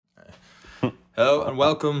Hello and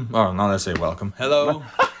welcome. Oh, not necessarily welcome. Hello.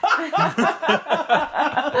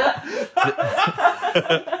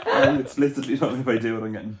 I'm explicitly talking if I do it,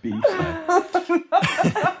 I'm getting beat.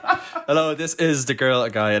 Hello, this is the Girl, a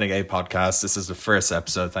Guy, and a Gay podcast. This is the first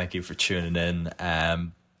episode. Thank you for tuning in.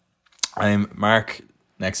 I'm Mark.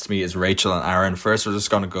 Next to me is Rachel and Aaron. First, we're just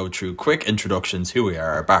going to go through quick introductions, who we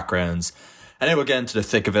are, our backgrounds, and then we'll get into the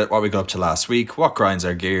thick of it, what we got up to last week, what grinds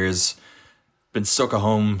our gears. Been stuck at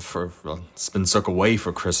home it's been stuck away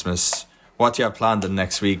for Christmas. What do you have planned in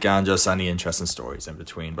next week, and just any interesting stories in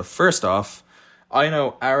between. But first off, I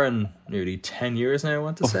know Aaron nearly 10 years now, I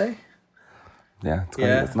want to say. Yeah, it's quite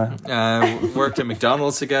isn't it? Worked at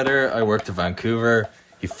McDonald's together. I worked in Vancouver.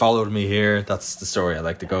 He followed me here. That's the story I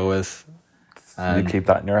like to go with. You keep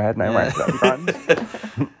that in your head now, right? That'd be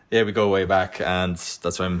grand. Yeah, we go way back, and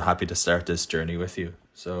that's why I'm happy to start this journey with you.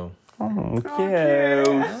 So, Cute.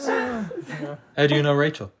 how do you know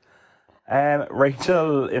Rachel?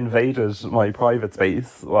 Rachel invaded my private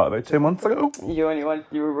space, about 2 months ago? You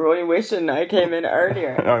were only wishing I came in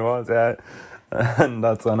earlier. I was, yeah. And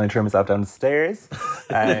that's when I threw myself down the stairs.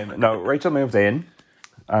 No, Rachel moved in,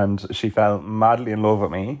 and she fell madly in love with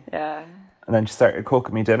me. Yeah. And then she started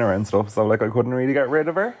cooking me dinner and stuff, so I couldn't really get rid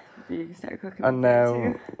of her. You started cooking. And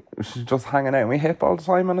now she's just hanging out in my hip all the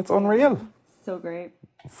time, and it's unreal. So great.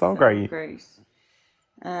 So great. Great.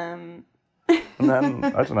 And then,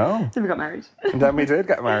 I don't know. Then we got married. And then we did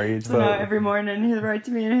get married. So now every morning he'll write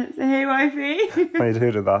to me and say, "Hey, wifey." I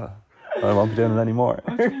did that. I won't be doing it anymore.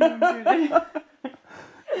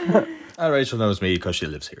 And Rachel knows me because she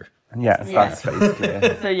lives here. Yes, that's basically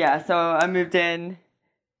it. So I moved in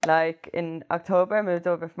in October. I moved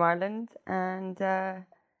over from Ireland, and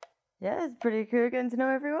it's pretty cool getting to know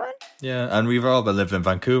everyone. Yeah, and we've all been living in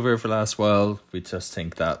Vancouver for the last while. We just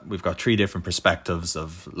think that we've got 3 different perspectives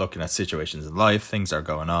of looking at situations in life, things are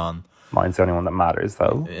going on. Mine's the only one that matters,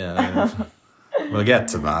 though. Yeah, we'll get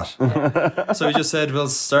to that. Yeah. So we just said we'll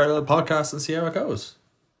start a podcast and see how it goes.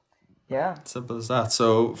 Yeah. Simple as that.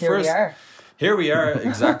 So Here we are,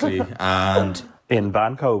 exactly. And in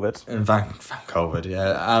Vancouver. In Vancouver,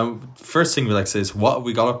 yeah. First thing we like to say is, what have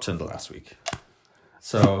we got up to in the last week?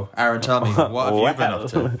 So, Aaron, tell me, what have you been up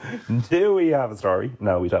to? Do we have a story?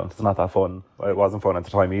 No, we don't. It's not that fun. It wasn't fun at the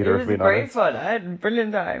time either. It was great fun. I had a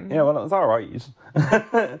brilliant time. Yeah, well, it was all right.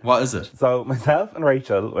 What is it? So, myself and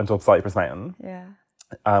Rachel went up Cypress Mountain. Yeah.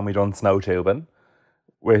 And we done snow tubing,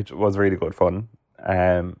 which was really good fun.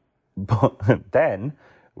 But then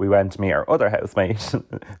we went to meet our other housemate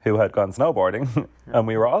who had gone snowboarding, and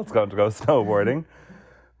we were also going to go snowboarding.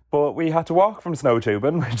 But we had to walk from snow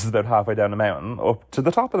tubing, which is about halfway down the mountain, up to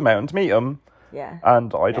the top of the mountain to meet him. Yeah.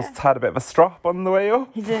 And I just had a bit of a strop on the way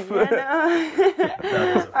up. He did, no.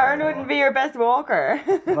 Aaron wouldn't be your best walker.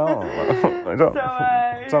 No, I don't.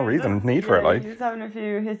 There's no reason, need for it, He was having a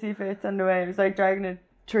few hissy fits on the way. It was like dragging a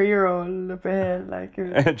 3-year-old up a hill.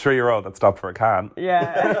 A 3-year-old that stopped for a can.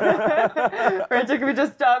 Yeah. Rachel, can we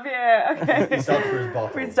just stop here? Okay. He stopped for his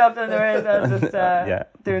bottle. We stopped on the way, so I was just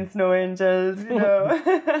doing snow angels,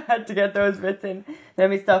 Had to get those bits in. Then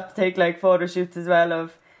we stopped to take photo shoots as well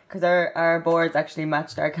because our boards actually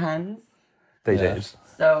matched our cans. They did.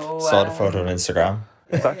 So saw the photo on Instagram.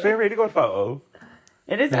 It's actually a really good photo.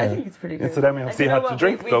 It is. Yeah. I think it's pretty good. So then we obviously had to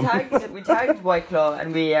drink them. We tagged White Claw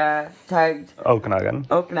and we tagged Okanagan.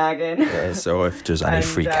 Yeah, so if there's any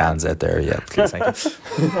free cans out there, please thank you.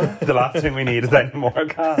 The last thing we need is any more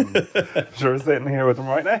cans. Sure, sitting here with them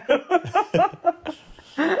right now.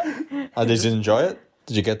 And did you enjoy it?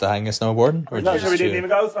 Did you get the hang of snowboarding? Or No, we didn't even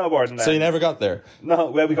go snowboarding then. So you never got there? No,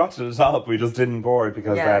 well, we got to the top. We just didn't board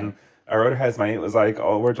because then our other housemate was like,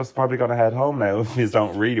 "Oh, we're just probably going to head home now if you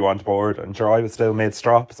don't really want to board." And sure, I was still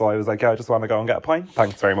mid-strop, so I was like, "Yeah, I just want to go and get a pint.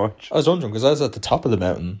 Thanks very much." I was wondering, because I was at the top of the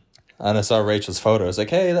mountain and I saw Rachel's photo. I was like,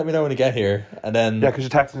 "Hey, let me know when you get here." And then... Yeah, because you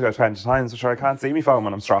texted me about 20 times, so sure, I can't see my phone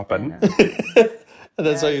when I'm stropping. And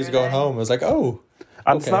then so he was going home. I was like, "Oh."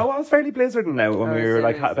 And snow was fairly blizzarding now when we were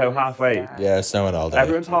about halfway. Yeah, snowing all day.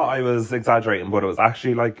 Everyone thought I was exaggerating, but it was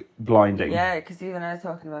actually blinding. Yeah, because even I was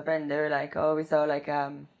talking to my friend, they were like, "Oh, we saw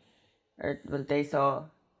they saw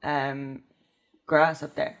grass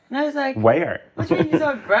up there." And I was like, "Where? What do you mean you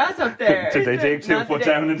saw grass up there?" Did they dig 2 foot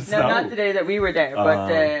down in the snow? No, not the day that we were there, but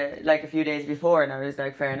a few days before. And I was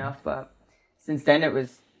like, fair enough. But since then it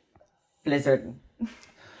was blizzarding.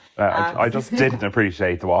 I just didn't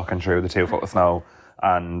appreciate the walking through the 2 foot of snow.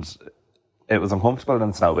 And it was uncomfortable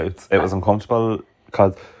in snow boots. It was uncomfortable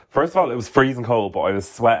because, first of all, it was freezing cold, but I was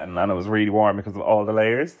sweating and it was really warm because of all the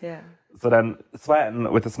layers. Yeah. So then,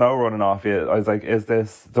 sweating with the snow running off you, I was like, is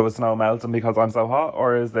this the snow melting because I'm so hot?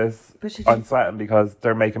 Or is this I'm sweating because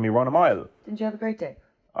they're making me run a mile? Didn't you have a great day?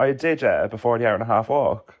 I did, yeah, before the 1.5 hour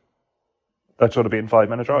walk. That should have been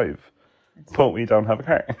 5-minute drive. But we don't have a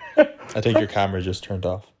car. I think your camera just turned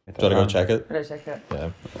off. Do you want to go check it? Better check it. Yeah.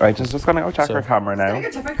 Right, just going to go check our camera now. I'm going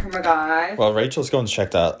to check my camera, guys. Well, Rachel's going to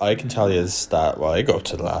check that. I can tell you is that, well, I go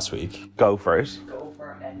to the last week. Go for it. Go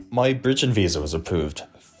for it. My bridging visa was approved.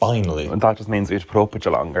 Finally. And that just means we have to put up with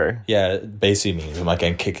you longer. Yeah, it basically means I'm not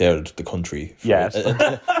getting kicked out of the country. Yes.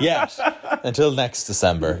 Yes. Until next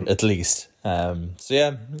December, at least. So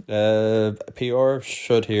yeah, PR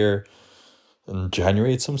should hear in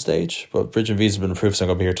January at some stage, but bridging visa has been approved, so I'm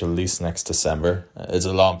going to be here till at least next December. It's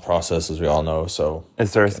a long process, as we all know, so...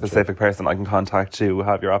 Is there a specific person I can contact to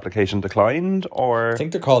have your application declined, or...? I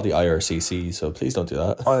think they're called the IRCC, so please don't do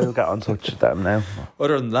that. I'll get on touch with them now.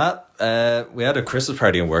 Other than that, we had a Christmas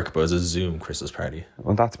party in work, but it was a Zoom Christmas party.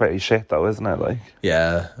 Well, that's pretty shit though, isn't it? Like,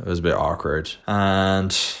 yeah, it was a bit awkward.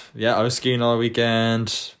 And yeah, I was skiing all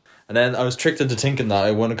weekend, and then I was tricked into thinking that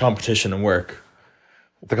I won a competition in work.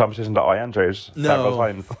 the competition that I entered several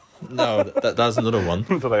times. No, that's another one.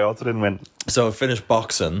 That I also didn't win. So I finished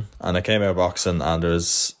boxing, and I came out of boxing, and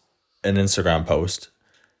there's an Instagram post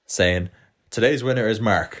saying, today's winner is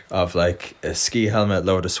Mark, of like a ski helmet,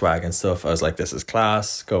 load of swag and stuff. I was like, this is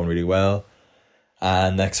class, going really well.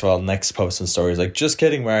 And next post and story is like, just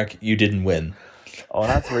kidding, Mark, you didn't win. Oh,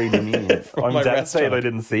 that's really mean. I'm devastated I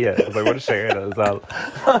didn't see it, because I would have shared it as well.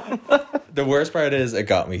 The worst part is it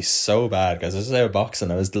got me so bad, because I was out of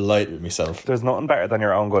boxing. I was delighted with myself. There's nothing better than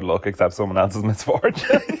your own good luck except someone else's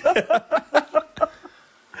misfortune.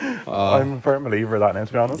 I'm a firm believer of that now,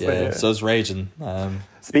 to be honest with you. So it's raging.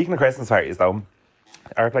 Speaking of Christmas parties, though,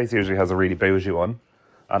 our place usually has a really bougie one.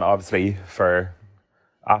 And obviously, for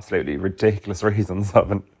absolutely ridiculous reasons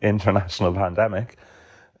of an international pandemic,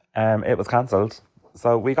 it was cancelled.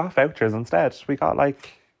 So we got vouchers instead. We got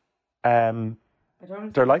like...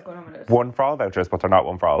 they're like one for all vouchers, but they're not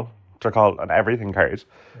one for all. They're called an everything card.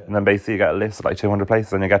 Yeah. And then basically you get a list of like 200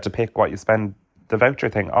 places, and you get to pick what you spend the voucher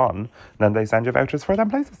thing on, and then they send you vouchers for them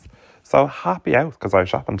places. So happy out, because I was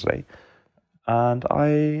shopping today, and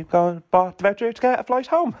I bought the voucher to get a flight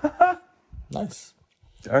home. Nice.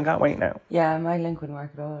 I can't wait now. Yeah, my link wouldn't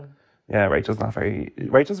work at all. Yeah, Rachel's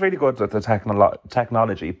really good with the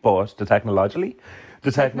technology, but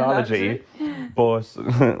but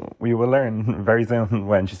we will learn very soon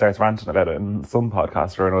when she starts ranting about it in some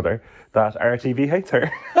podcast or another that RTV hates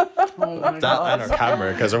her. That and her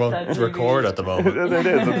camera, because it won't record at the moment. It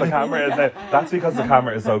is. It's the camera. That's because the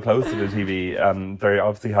camera is so close to the TV, and they're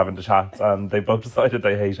obviously having the chats, and they both decided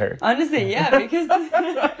they hate her. Honestly, yeah, because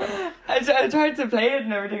I tried to play it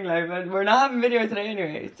and everything, like, but we're not having video today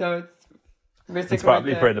anyway, so it's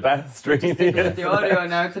probably for the best, really. With the audio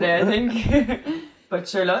now today, I think. But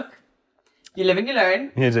sure, look, you live and you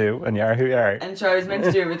learn. You do, and you are who you are. And sure, I was meant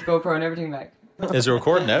to do it with GoPro and everything, like. Is it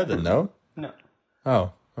recording now then, no? No.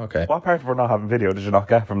 Oh, okay. What part of her not having video did you not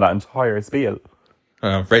get from that entire spiel?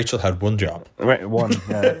 Rachel had one job. Right, one,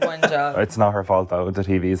 yeah. One job. It's not her fault, though. The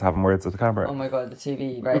TV's having words with the camera. Oh my god, the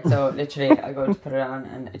TV, right? So literally, I go to put it on,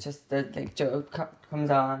 and it just, the joke comes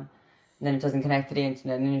on, and then it doesn't connect to the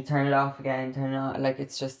internet, and then you turn it off again, turn it on. Like,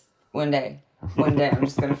 it's just one day I'm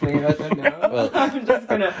just going to fling it out the window. Well, I'm just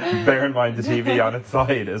going to... Bear in mind the TV on its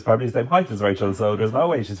side is probably the same height as Rachel, so there's no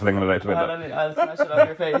way she's flinging it out the window. I'll smash it on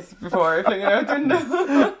your face before I fling it out the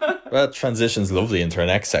window. Well, transitions lovely into our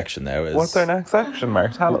next section now. What's our next section,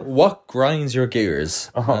 Mark? Tell us. What grinds your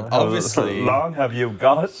gears? Obviously... How long have you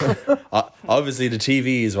got? Obviously the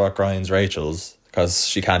TV is what grinds Rachel's, because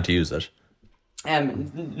she can't use it.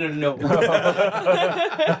 No.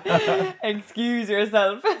 Excuse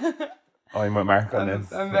yourself. I'm with Mark on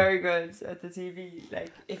this. I'm very good at the TV.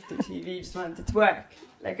 Like, if the TV just wanted to work,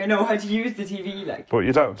 like, I know how to use the TV. Like, but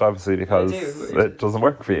you don't, obviously, because it doesn't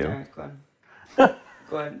work for you. Right,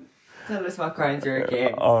 go on. Tell us what grinds your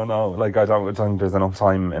gears. Oh no, like, I don't think there's enough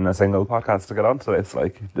time in a single podcast to get onto this.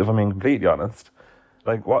 Like, if I'm being completely honest,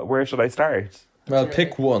 like, where should I start? Well,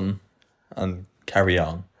 pick one and carry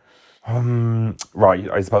on. Right,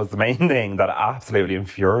 I suppose the main thing that absolutely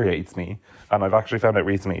infuriates me, and I've actually found out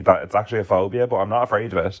recently that it's actually a phobia, but I'm not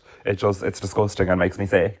afraid of it. It's disgusting and makes me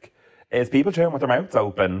sick. Is people chewing with their mouths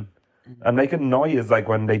open and making noise like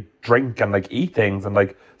when they drink and like eat things and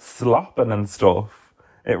like slopping and stuff.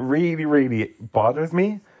 It really, really bothers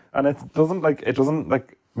me, and it doesn't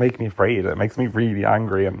make me afraid. It makes me really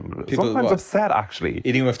angry and sometimes upset, actually.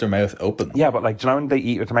 Eating with their mouth open. Yeah, but like, do you know when they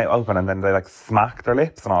eat with their mouth open and then they like smack their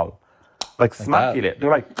lips and all? Like smacky lip. They're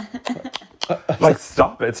like,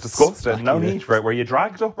 stop it, it's disgusting. No need for it. Were you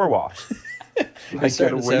dragged up or what? You're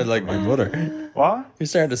starting to sound like my mother. What? You're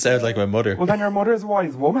starting to sound like my mother. Well, then your mother's a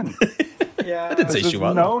wise woman. Yeah. I didn't say There's she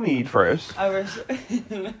wasn't. no need for it. I wish.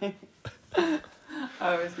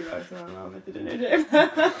 I was going to ask my mom at the dinner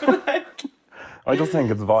table. Like, I just think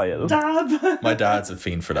it's vile. Dad. My dad's a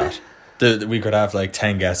fiend for that. We could have like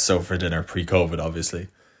 10 guests over for dinner pre-COVID, obviously.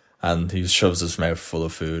 And he shoves his mouth full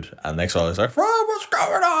of food. And next one, he's like, "Oh, what's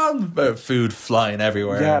going on?" Food flying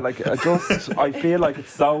everywhere. Yeah, like, I feel like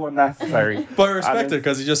it's so unnecessary. But I respect it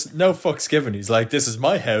because he just, no fucks given. He's like, this is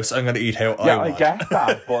my house. I'm going to eat how I Yeah, want. I get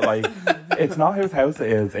that, but like, it's not whose house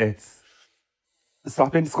it is. It's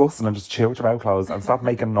stop being disgusting and just chew with your mouth closed and stop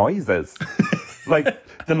making noises. Like,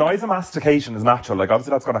 the noise of mastication is natural. Like,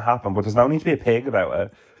 obviously that's going to happen, but there's no need to be a pig about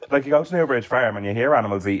it. Like, you go to Newbridge Farm and you hear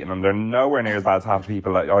animals eating, and they're nowhere near as bad as half the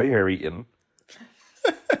people that I hear eating.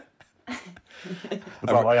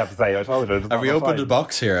 That's all I have to say. I told you. Have we opened the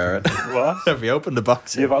box here, Aaron? What? Have we opened the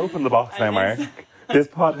box here? You've opened the box now, Mark. This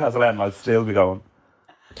podcast will end and I'll still be going.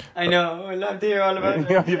 I know. I love to hear all about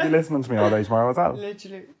You'll it. be listening to me all day tomorrow as well.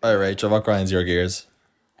 Literally. All right, Rachel, what grinds your gears?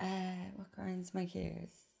 What grinds my gears?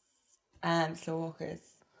 Slow walkers.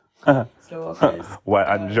 Slow walkers. What,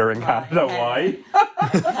 and during Canada, why?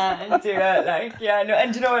 Can't do it. Like, yeah, no.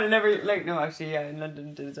 And do you know what? I never, like, no, actually, yeah, in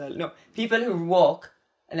London did as well. No, people who walk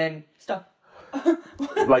and then stop.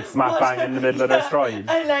 Like smack bang in the middle of their stride.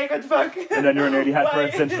 I like, what the fuck? And then you're nearly head Why?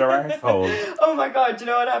 first into their arsehole. Oh my god, do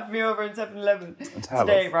you know what happened to me over in 7-Eleven Tell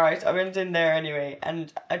today, us. right? I went in there anyway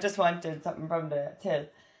and I just wanted something from the till.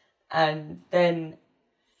 And then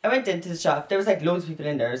I went into the shop. There was like loads of people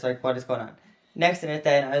in there. I was like, what is going on? Next minute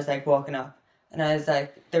then I was like walking up and I was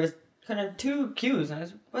like, there was kind of two queues and I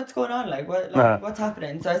was, what's going on? Like, what's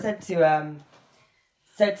happening? So I said to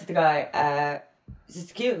the guy, is this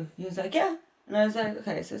the queue? He was like, yeah. And I was like,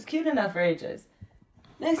 okay, so it's queued in that for ages.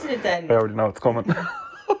 Next minute then, I already know it's coming.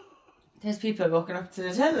 there's people walking up to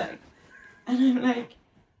the till, like, and I'm like,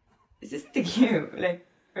 is this the queue, like,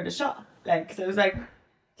 for the shop? Like, so I was like,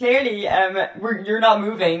 clearly, you're not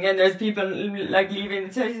moving, and there's people like leaving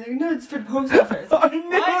the till. He's like, no, it's for the post office. I Why knew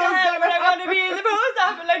the hell would I want to be in the post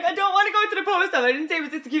office? Like, I don't want to go to the post office. I didn't say it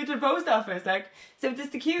was this the queue to the post office. Like, so was this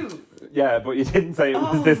the queue? Yeah, but you didn't say it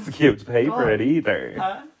was Oh, this the queue to pay for God. it either.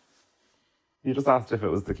 Huh? You just asked if it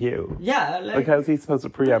was the queue. Yeah, Like, how's he supposed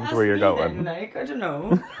to preempt where you're ask me going? then, like, I don't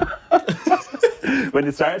know. When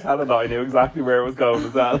you started telling that, I knew exactly where it was going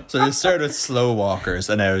as well. So it started with slow walkers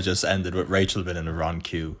and now it just ended with Rachel being in a wrong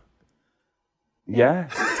queue. Yeah.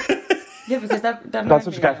 Yeah, because that That's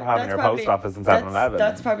what you get for having your post office in 7-Eleven.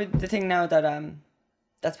 That's probably the thing now that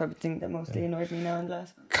that's probably the thing that mostly annoys me now in the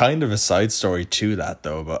last. Kind of a side story to that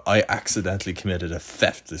though, but I accidentally committed a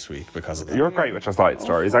theft this week because of that. You're great with your side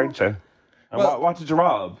stories, aren't you? And Well- what did you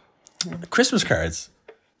rob? Christmas cards.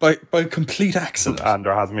 By complete accident. And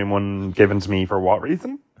there hasn't been one given to me for what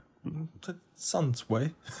reason? It's on its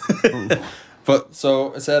way. But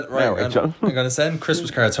so I said, right, Yeah, Rachel. I'm going to send Christmas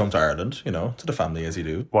cards home to Ireland, you know, to the family as you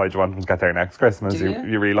do. Why do you want them to get there next Christmas? Do you?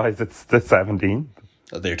 You realise it's the 17th.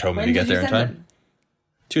 They told me When to did get you there in send time. them?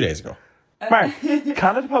 2 days ago. Mark,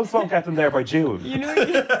 Canada Post won't get them there by June. You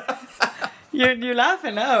know, you're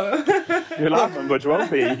laughing now. You're laughing, but you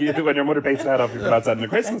won't be. When your mother takes that off, you're not sending a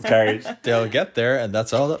Christmas card. They'll get there, and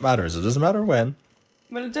that's all that matters. It doesn't matter when.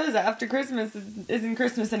 Well, it does. After Christmas isn't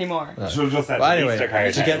Christmas anymore. Should have just sent But an anyway, Easter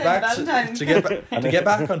card. to get back Valentine's. to get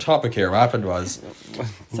back on topic here, what happened was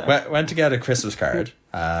went to get a Christmas card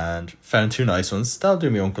and found two nice ones. That'll do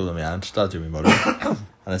me uncle and my aunt. That'll do me mother.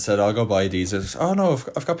 And I said, I'll go buy these. I was, oh no,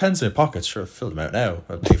 I've got pens in my pockets. Sure, fill them out now.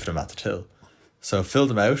 I'll pay for them at the till. So filled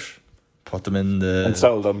them out, put them in And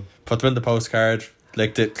sold them. put them in the postcard,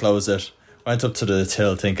 licked it, closed it, went up to the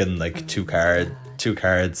till thinking like two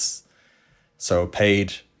cards. So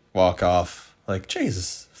paid, walk off. Like,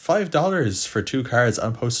 Jesus, $5 for 2 cards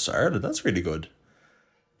on Post to Ireland. That's really good.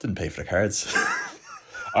 Didn't pay for the cards.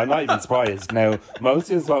 I'm not even surprised. Now,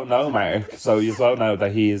 most of you won't know Mark, so you won't know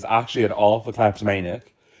that he is actually an awful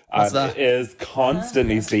kleptomaniac. What's And that? is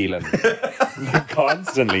constantly stealing.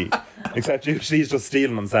 Constantly. Except usually he's just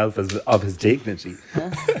stealing himself of his dignity.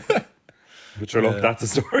 But sure, look, that's a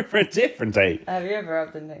story for a different day. Have you ever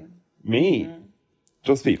robbed anything? Me?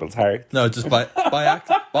 Just people's hearts. No, just by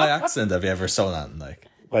accident have you ever stolen anything? Like,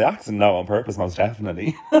 By accident, no, on purpose, most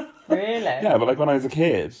definitely. Really? Yeah, but like when I was a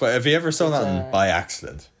kid. but have you ever stolen anything by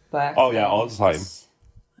accident? By Oh yeah, all the time.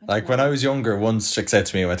 Like when I was younger, once chick said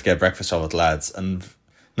to me, I went to get breakfast all with the lads, and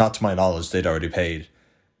not to my knowledge, they'd already paid.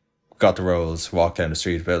 Got the rolls, walked down the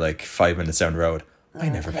street about like 5 minutes down the road. I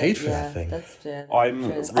never paid for that thing. That's I'm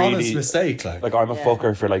true. really Honest mistake, like I'm a Yeah.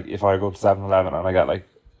 fucker for like if I go to 7-Eleven and I get like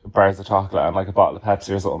bars of chocolate and like a bottle of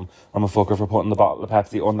Pepsi or something, I'm a fucker for putting the bottle of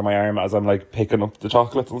Pepsi under my arm as I'm like picking up the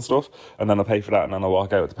chocolates and stuff, and then I'll pay for that and then I'll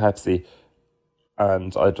walk out with the Pepsi.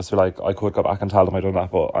 and I'd just be like, I could go back and tell them I done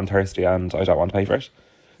that, but I'm thirsty and I don't want to pay for it.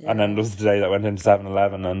 And then there was the day that I went into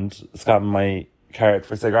 7-Eleven and scanned my card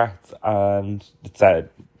for cigarettes, and it said,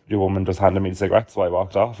 the woman just handed me the cigarettes, so I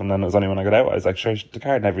walked off, and then it was only when I got out, I was like, sure, the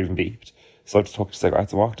card never even beeped. So I just took the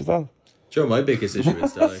cigarettes and walked as well. Joe, my biggest issue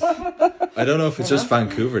is that, like, I don't know if it's just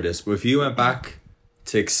Vancouver this, but if you went back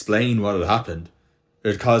to explain what had happened,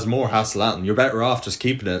 it'd cause more hassle out, and you're better off just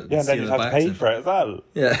keeping it. Yeah, and then you'd have to pay for it as well.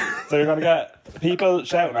 Yeah. So you're going to get people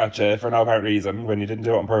shouting at you for no apparent reason when you didn't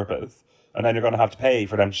do it on purpose. And then you're going to have to pay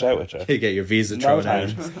for them to shout at you. You get your visa thrown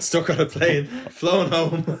out, stuck on a plane, flown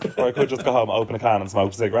home. Or I could just go home, open a can and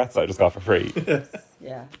smoke cigarettes that I just got for free.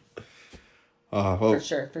 Yeah. Oh, well, For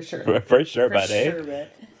sure. For sure, buddy.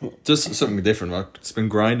 Just something different. Like, it's been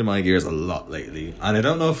grinding my gears a lot lately. And I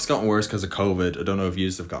don't know if it's gotten worse because of COVID. I don't know if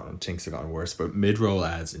yous have gotten, things have gotten worse, but mid-roll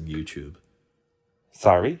ads in YouTube.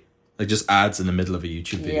 Sorry? Like just ads in the middle of a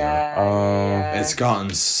YouTube video. Yeah. It's gotten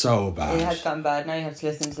so bad. It has gotten bad. Now you have to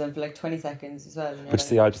listen to them for like 20 seconds as well. But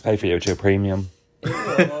see, I just pay for YouTube Premium.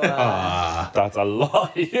 That's a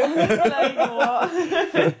lie.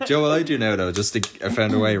 Joe, what I do now though, I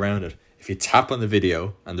found a way around it. If you tap on the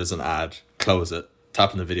video and there's an ad, close it.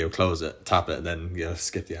 Tap on the video, close it. Tap it, and then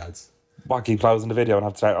skip the ads. What, keep closing the video and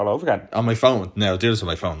have to start all over again? On my phone. No, I'll do this on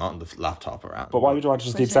my phone, not on the laptop or app. But why would you want to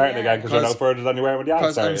just keep starting again? Because you're no further than you were when the ad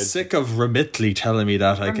Because started. I'm sick of Remitly telling me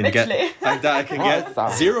that I can get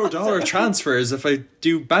 $0 transfers if I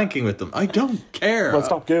do banking with them. I don't care. Well,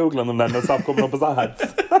 stop Googling them then. They'll stop coming up as ads. Do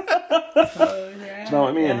you know what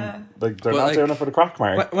I mean? Yeah. Like, they're not doing it for the crack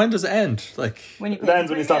mark. When does it end? Like, When you It ends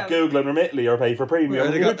when you stop Googling Remitly or pay for Premium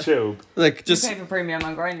on YouTube. like You just pay for premium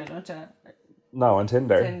on Grindr, don't you? No, on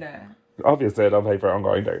Tinder. Tinder. Obviously, I don't pay for it on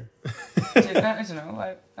Grindr. I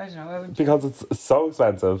don't know. Why would you? Because it's so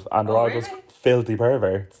expensive and they're all just really? filthy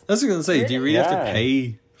perverts. that's what I was gonna say. Do you really have to Yeah.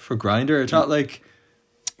 pay for Grindr? It's not like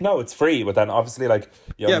No, it's free, but then obviously, like,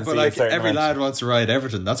 you yeah, only but see a like certain every amount. lad wants to ride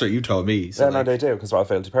Everton. That's what you told me. So Yeah, no, like, they do, because we're all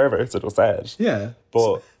filthy perverts, I just said. yeah.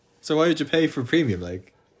 But So why would you pay for premium?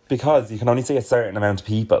 Like, because you can only see a certain amount of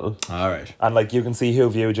people, all right. and, like, you can see who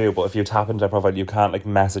viewed you, but if you tap into their profile, you can't, like,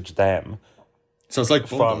 message them So it's like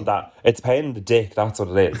from Bumble. that. It's paying in the dick, that's what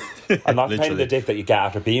it is. I'm not paying in Literally. the dick that you get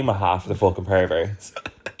after being with half the fucking perverts.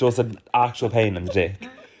 Just an actual pain in the dick.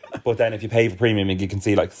 But then if you pay for premium, you can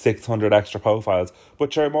see like 600 extra profiles.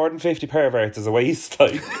 But sure, more than 50 perverts is a waste.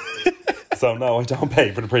 Like, so no, I don't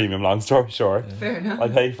pay for the premium, long story short. Fair enough. I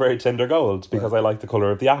pay for Tinder Gold because I like the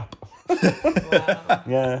colour of the app. Wow.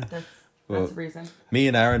 Yeah. That's a reason. Me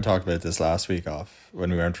and Aaron talked about this last week off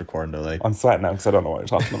when we weren't recording. Though, like, I'm sweating now because I don't know what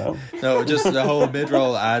you're talking about. no, just the whole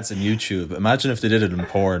mid-roll ads in YouTube. Imagine if they did it in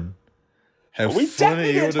porn. How We funny definitely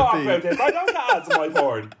it did would talk be. about this. I don't get ads in my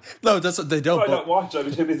porn. No, that's what they don't. I don't watch it.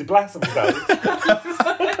 I'm too busy blessing myself.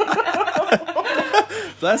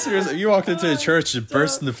 Last year, you walked into a church and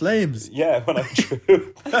burst into flames. Yeah, when I threw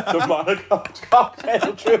the Molotov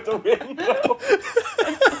cocktail through the window.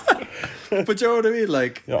 But you know what I mean?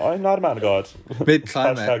 Like, Yeah, I'm not a man of God.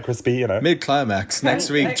 mid-climax. Hashtag crispy, you know. Mid-climax next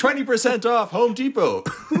week. 20% off Home Depot.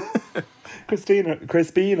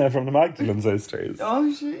 Crispina from the Magdalene sisters.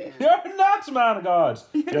 Oh shit. You're not a man of God.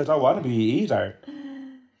 You don't want to be either.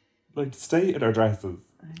 Like, stay in our dresses.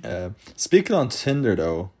 Speaking on Tinder,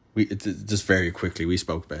 though, just very quickly, we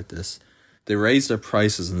spoke about this. They raised their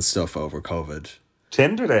prices and stuff over COVID.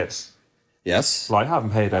 Tinder did. Yes. Well, I haven't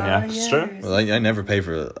paid any extra. yes. Well, I never pay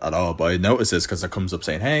for it at all, but I notice this because it comes up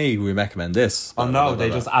saying, hey, we recommend this. Oh no, they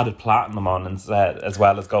just added platinum on instead, as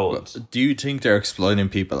well as gold. Do you think they're exploiting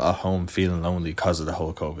people at home feeling lonely because of the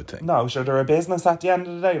whole COVID thing? No, sure, they're a business at the end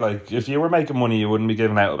of the day. Like, if you were making money, you wouldn't be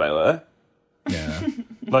giving out about it. Yeah.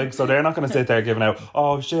 Like, so they're not going to sit there giving out,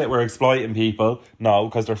 oh shit, we're exploiting people. No,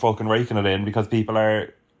 because they're fucking raking it in because people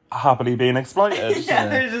are happily being exploited. Yeah,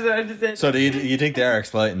 I just wanted to say. So do you think they're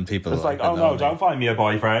exploiting people? It's like, at oh no, lonely? don't find me a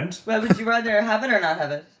boyfriend. Well, would you rather have it or not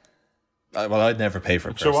have it? Well, I'd never pay for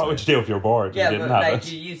it. Sure, what would you do if you're bored Yeah, and you but didn't have like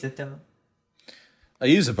it? you use it though. I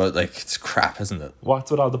use it, but like it's crap, isn't it?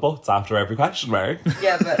 What's with all the butts after every question mark?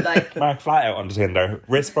 Yeah, but like Mark flat out on the Tinder.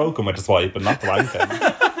 Wrist broken with the swipe, but not the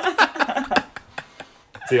wanking.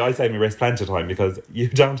 See, I save my wrist plenty of time because you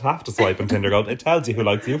don't have to swipe on Tinder Gold. It tells you who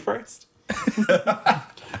likes you first.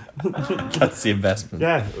 That's the investment.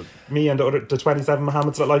 Yeah, me and the 27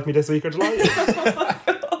 Mohammeds that like me this week are delighted.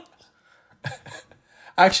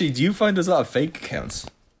 Actually, do you find there's a lot of fake accounts?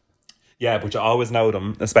 Yeah, but you always know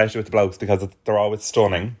them, especially with the blokes, because they're always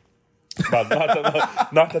stunning. Well,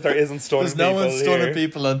 not that there isn't stunning There's no people one stunning here.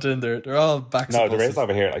 people on Tinder. They're all backs. No, of there is buses.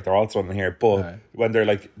 over here. Like, they're all stunning here. But Right. when they're,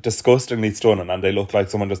 like, disgustingly stunning and they look like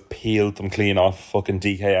someone just peeled them clean off fucking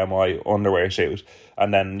DKNY underwear shoot,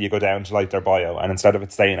 and then you go down to, like, their bio, and instead of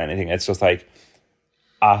it saying anything, it's just, like,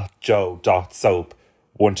 @joe.soap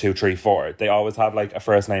 1234. They always have, like, a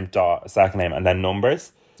first name dot, a second name, and then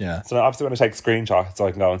numbers. Yeah. So now obviously when I take screenshots so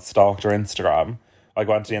I can go and stalk their Instagram, I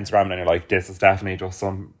go onto the Instagram and you're like, this is definitely just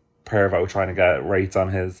some pervo trying to get rates on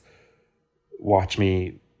his watch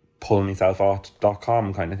me pull myself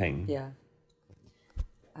out.com kind of thing. Yeah.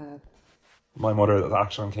 My mother is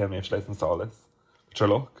actually going to kill me if she listens to all this. But sure,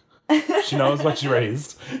 look. She knows what she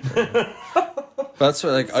raised. That's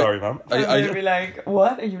what, like, Sorry, ma'am. I'm gonna be like,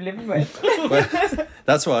 what are you living with?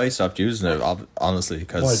 that's why I stopped using it. Honestly, Why?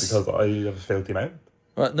 because Because I have a filthy mouth?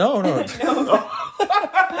 no,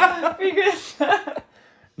 Because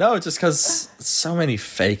no, just because so many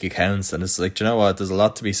fake accounts, and it's like, do you know what? There's a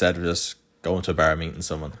lot to be said for just going to a bar and meeting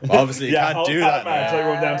someone. Well, obviously, you can't do that. Man. Now. I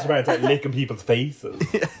run down to the bar and start licking people's faces.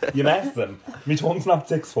 You mess them. My tongue's not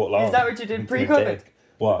 6 foot long. is that what you did It's pre-COVID? dead.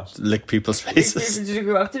 What? Lick people's faces. Did you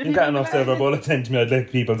go up to the You get enough silver bullets into me, I'd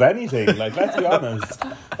lick people's anything. Like, let's be honest.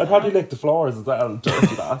 I'd probably lick the floors as well,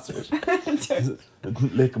 dirty bastard.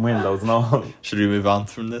 Licking windows and all. Should we move on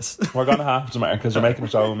from this? We're going to have to, Mark, because you're making a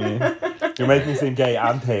show of me. You're making me seem gay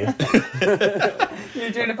and pay.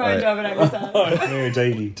 You're doing a fine job at yourself. Oh, come here,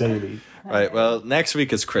 daily. Right. Well, next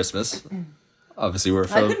week is Christmas. Obviously, we're I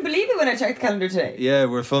filming. couldn't believe it when I checked the calendar today. Yeah,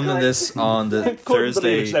 we're filming this on the Couldn't believe it. She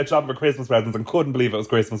Thursday. left shopping for Christmas presents and couldn't believe it was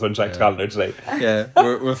Christmas when she checked the calendar today. Yeah,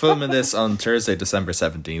 we're filming this on Thursday, December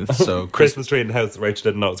 17th. So Christmas tree in the house. Rachel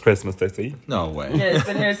didn't know it was Christmas this week. No way. Yeah, it's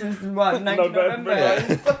been here since what, 9th November,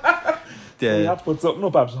 November. We Yeah. had to put something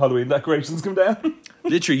up after Halloween decorations come down.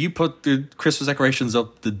 Literally, you put the Christmas decorations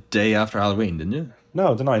up the day after Halloween, didn't you?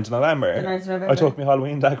 No, the 9th of November. The 9th of November. I took my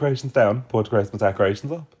Halloween decorations down, put Christmas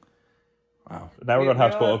decorations up. Wow. Now we're going to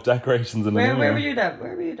have to put up decorations in the Where new were year. you that?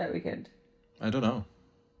 Where were you that weekend? I don't know.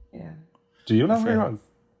 Yeah, Do you know where Fair. he was?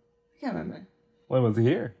 I can't remember. When was he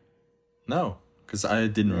here? No, because I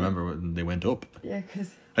didn't remember when they went up. Yeah,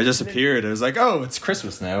 because I just appeared. I was like, oh, it's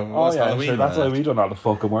Christmas now. It Oh was yeah, Halloween. sure. That's why we done all the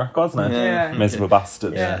fucking work, wasn't it? Yeah. Miserable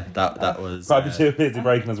bastard. Yeah, that was. Probably too busy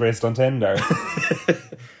breaking his wrist on Tinder.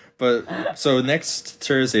 But so next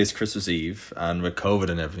Thursday is Christmas Eve, and with COVID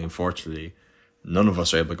and everything, unfortunately, none of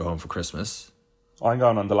us are able to go home for Christmas. I'm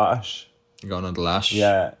going on the lash. You're going on the lash.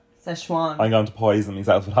 Yeah. Szechuan. I'm going to poison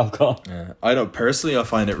myself with alcohol. Yeah. I don't personally. I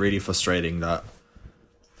find it really frustrating that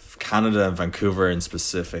Canada and Vancouver in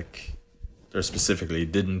specifically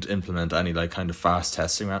didn't implement any like kind of fast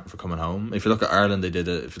testing route for coming home. If you look at Ireland, they did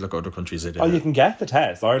it. If you look at other countries, they did Oh, you it. can get the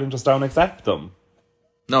test. Ireland just don't accept them.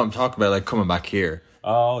 No, I'm talking about like coming back here.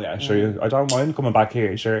 Oh, yeah, sure. I don't mind coming back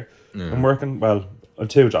here, sure. I'm working, well, I have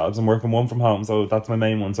 2 jobs. I'm working one from home, so that's my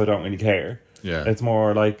main one, so I don't really care. Yeah. It's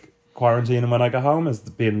more like quarantining when I get home is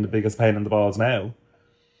being the biggest pain in the balls now.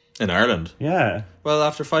 In Ireland. Yeah. Well,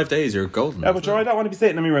 after 5 days, you're golden. Yeah, but sure, I don't want to be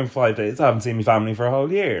sitting in my room for 5 days. I haven't seen my family for a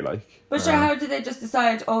whole year, like. But sure, how did they just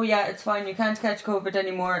decide, oh yeah, it's fine, you can't catch COVID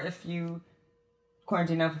anymore if you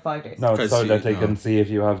quarantine now for 5 days? No, it's Because so that they you- can see if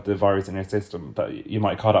you have the virus in your system, that you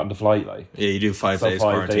might caught it on the flight, like. Yeah, you do 5 So days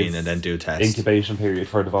 5 quarantine days and then do a test. Incubation period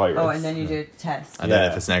for the virus. Oh, and then you do a test. And then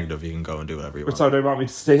Yeah. if it's negative, you can go and do whatever you want. So they want me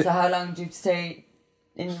to stay So how long do you stay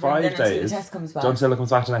in 5 then until days the test comes back? until it comes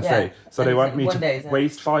back the next Yeah. day. So And they it's want like me 1 to day, is it?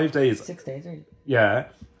 waste 5 days. 6 days, really? Yeah,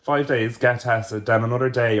 5 days, get tested, then another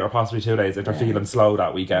day or possibly 2 days if they're feeling slow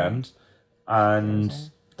that weekend. And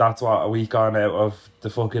that's what, a week on out of the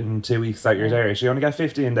fucking 2 weeks that you're there. So you only get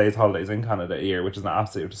 15 days holidays in Canada a year, which is an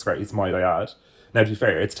absolute disgrace, might I add. Now, to be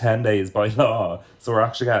fair, it's 10 days by law, so we're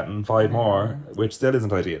actually getting 5 more, which still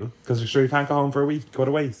isn't ideal. Because you're sure you can't go home for a week, what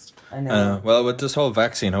a waste. I know. Well, with this whole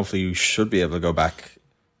vaccine, hopefully you should be able to go back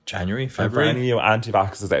January, And for February. any of you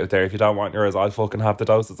anti-vaxxers out there, if you don't want yours, I'll fucking have the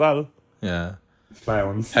dose as well. Yeah.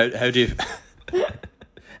 Clowns. How do you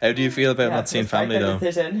how do you feel about Yeah, not seeing just like family that though?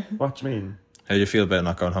 decision. What do you mean? How do you feel about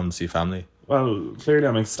not going home to see family? Well, clearly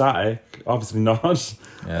I'm ecstatic. Obviously not.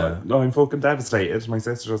 Yeah. No, I'm fucking devastated. My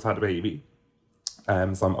sister just had a baby. So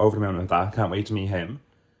I'm over the moon with that. Can't wait to meet him.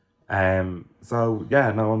 So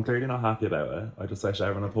yeah, no, I'm clearly not happy about it. I just wish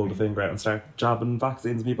everyone had pulled the finger out and start jabbing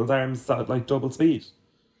vaccines in people's arms at like double speed.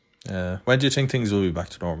 When do you think things will be back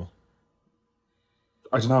to normal?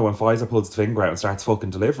 I don't know, when Pfizer pulls the finger out and starts fucking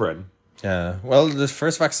delivering. Yeah. Well, the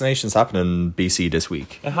first vaccination's happening in BC this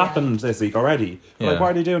week. It happened this week already. Yeah. Like, why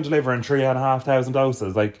are they doing delivering 3,500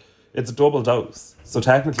 doses? Like, it's a double dose. So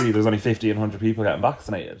technically there's only 1,500 people getting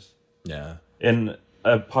vaccinated Yeah. in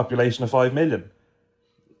a population of 5 million.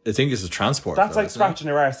 I think it's a transport. That's though, like isn't scratching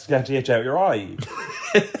your arse to get the itch out your eye.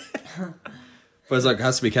 it? But it's like, it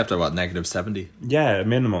has to be kept at what, -70? Yeah,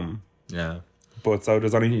 minimum. Yeah. But so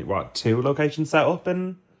there's only, 2 locations set up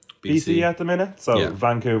in BC at the minute? So Yeah.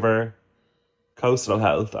 Vancouver, Coastal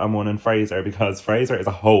Health, and one in Fraser, because Fraser is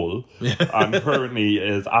a hole and currently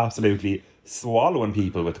is absolutely swallowing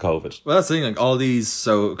people with COVID. Well, that's the thing, like all these,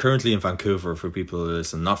 so currently in Vancouver, for people who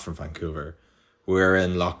listen not from Vancouver, we're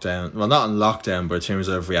in lockdown. Well, not in lockdown, but in terms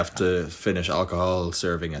of we have to finish alcohol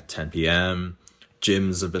serving at 10 p.m.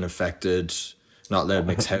 Gyms have been affected, not allowed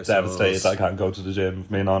mixed households. Devastated, I can't go to the gym,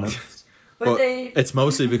 being honest. But it's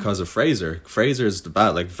mostly because of Fraser. Fraser's the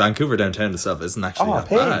bad. Like, Vancouver downtown itself isn't actually that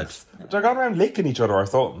pigs. They're going around licking each other or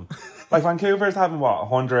something. Like, Vancouver's having,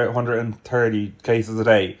 100, 130 cases a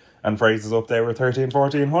day, and Fraser's up there with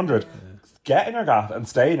 1,400. Get in your gaff and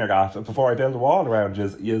stay in your gaff before I build a wall around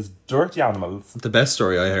you, you dirty animals. The best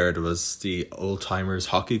story I heard was the Old Timers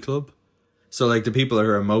Hockey Club. So, like, the people who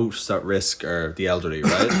are most at risk are the elderly,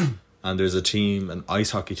 right? And there's a team, an ice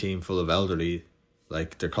hockey team full of elderly,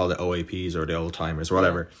 like, they're called the OAPs or the Old Timers or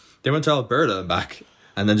whatever. They went to Alberta and back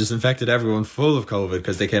and then just infected everyone full of COVID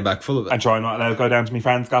because they came back full of it. And try not allowed to go down to my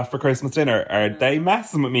friend's gaff for Christmas dinner. Are they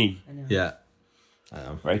messing with me? Yeah.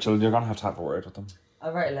 Rachel, you're going to have a word with them.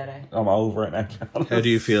 I'll write a letter. I'm over it now. How do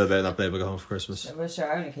you feel about not being able to go home for Christmas? Well,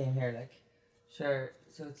 sure, I only came here, like, sure,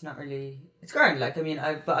 so it's not really, it's grand, like, I mean,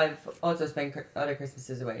 but I've also spent other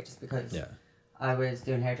Christmases away just because I was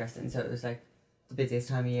doing hairdressing, so it was, like, the busiest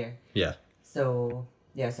time of year. Yeah. So,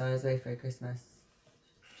 yeah, so I was away for Christmas,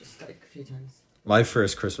 just, like, a few times. My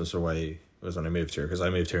first Christmas away was when I moved here, because I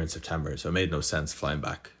moved here in September, so it made no sense flying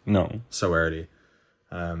back No. so early.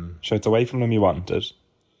 Sure, it's away from them you wanted.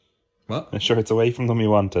 What? Sure, it's away from them you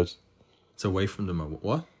wanted. It's away from them.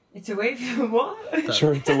 What? It's away from what?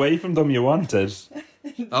 Sure, it's away from them you wanted.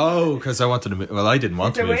 Oh, because I wanted to move. Well, I didn't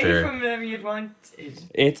want to move It's here. away from them you'd wanted.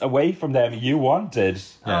 It's away from them you wanted.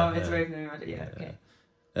 Yeah, It's away from them you wanted, yeah,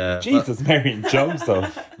 okay. Jesus, Mary and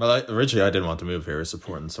Joseph. Originally I didn't want to move here,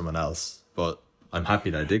 supporting someone else, but I'm happy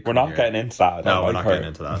that I did. We're not getting into that. No, we're not getting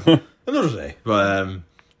into that. Another day, but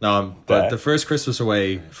but the first Christmas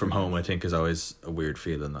away from home, I think, is always a weird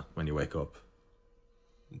feeling when you wake up.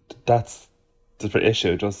 That's the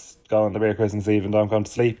issue. Just go on the bare Christmas Eve and don't go to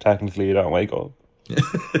sleep. Technically, you don't wake up.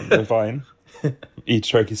 You're fine. Eat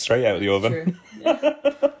turkey straight out of the oven. True. Yeah.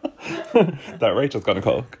 That Rachel's gonna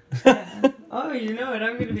cook. Oh, you know it.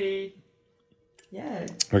 I'm gonna be. Yeah.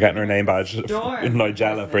 We're getting her name badge, Storm.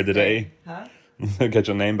 Nigella, for the day. Huh? Get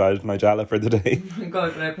your name badge, Nigella, for the day. Oh my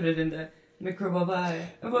god, when I put it in the microwave.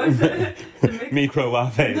 What is it?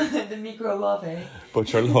 Microwave. The microwave. But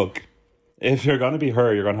sure, look, if you're going to be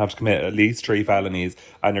her, you're going to have to commit at least 3 felonies,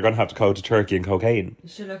 and you're going to have to go to Turkey and cocaine.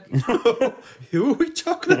 Should look. Who are we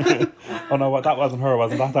talking about? Oh no, that wasn't her,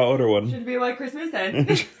 wasn't that other one? Should be a white Christmas then.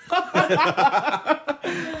 It's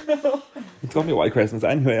going to be a white Christmas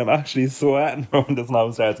anyway. I'm actually sweating when the snow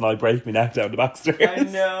starts and I break my neck down the back stairs. I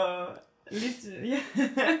know. At least, yeah.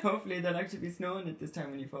 Hopefully there'll actually be snowing at this time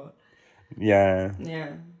when you fall. Yeah.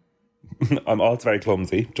 Yeah. I'm also very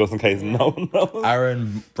clumsy, just in case no one knows.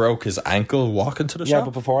 Aaron broke his ankle walking to the Yeah, shop.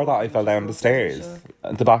 but before that I fell down the stairs.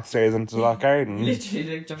 The back stairs into the back garden.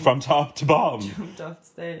 Literally like jumped, From top to bottom. jumped off the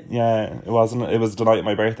stairs. Yeah, it was the night of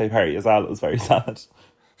my birthday party as well. It was very sad.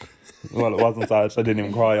 Well, it wasn't sad. I didn't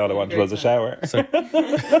even cry. All I wanted was a shower. So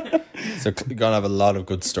you're gonna have a lot of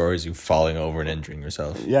good stories, you falling over and injuring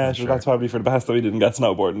yourself. Yeah, I'm sure. That's probably for the best that we didn't get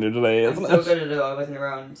snowboarding here today, I'm isn't so it? good at it. I wasn't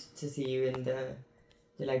around to see you in the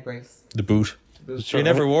leg brace. The boot. Sure. You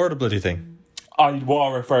never wore the bloody thing. I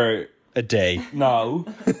wore it for A day. no.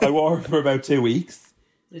 I wore it for about 2 weeks.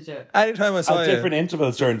 Did you? Anytime I saw At you. different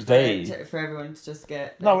intervals during the day. For everyone to just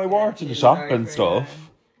get. No, I wore it to the shop and stuff.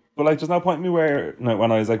 But like, there's no point in me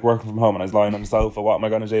when I was like working from home and I was lying on the sofa. What am I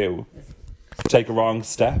going to do? Take a wrong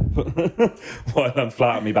step while I'm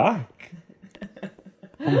flat on my back.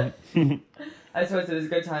 I suppose it was a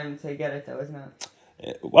good time to get it though, wasn't it?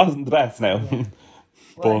 It wasn't the best now. Yeah.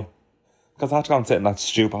 But because I had to go and sit in that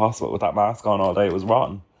stupid hospital with that mask on all day, it was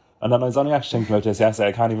rotten. And then I was only actually thinking about this yesterday.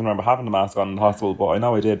 I can't even remember having the mask on in the hospital, but I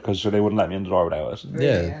know I did because sure they wouldn't let me in the door without it. Really,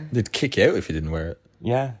 Yeah, they'd kick you out if you didn't wear it.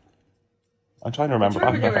 Yeah. I'm trying to remember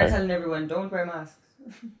I remember they back were there. telling everyone don't wear masks.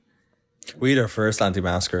 We had our first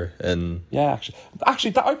anti-masker in... Yeah,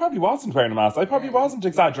 actually, I probably wasn't wearing a mask. I probably wasn't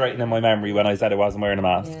exaggerating in my memory when I said I wasn't wearing a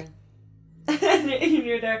mask. Yeah.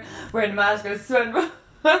 You're there wearing a mask and sweating.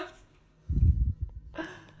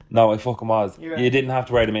 No, I fucking was. You're right. You didn't have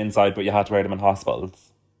to wear them inside, but you had to wear them in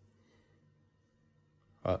hospitals.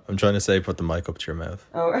 I'm trying to say put the mic up to your mouth.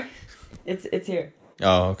 Oh, it's here.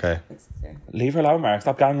 Oh, okay. It's there. Leave her alone, Mark.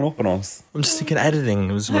 Stop ganging up on us. I'm just thinking editing.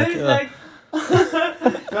 It was like,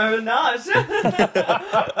 I will not.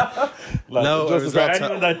 Like, No, it just was for not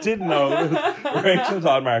anyone that didn't know, Rachel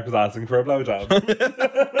thought Mark was asking for a blowjob.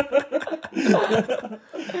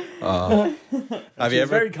 have you She's ever?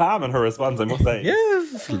 very calm in her response, I must say. Yeah,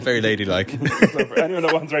 very ladylike. So for anyone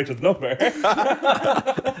that wants Rachel's number,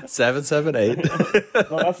 778.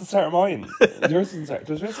 no, that's the start of mine. Yours isn't start.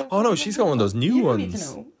 Does yours start? Oh no, she's got one of those new You don't need to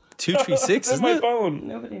ones. know. 236, It's isn't my it? phone.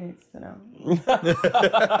 Nobody needs to know.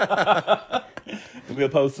 We'll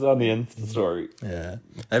post it on the Insta story. Yeah.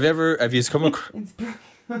 Have you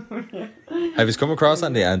come across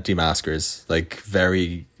any anti-maskers, like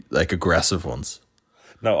very like aggressive ones?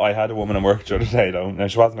 No, I had a woman in work the other day though. Now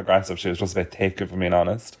she wasn't aggressive, she was just a bit thick, if I'm being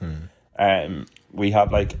honest. We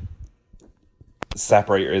have like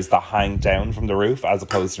separators that hang down from the roof as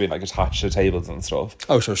opposed to being like attached to tables and stuff.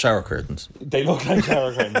 Oh, so shower curtains. They look like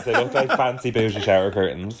shower curtains. They look like fancy bougie shower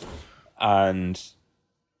curtains. And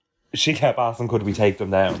she kept asking, could we take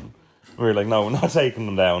them down? We were like, no, we're not taking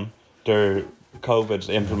them down. They're COVID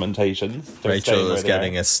implementations. They're staying Rachel where is they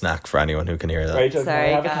getting are. a snack for anyone who can hear that. Rachel, can I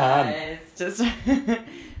Sorry, have a can? guys. Just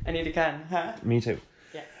I need a can. Huh? Me too.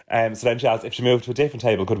 Yeah. So then she asked if she moved to a different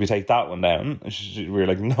table, could we take that one down? And we were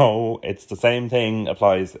like, no, it's the same thing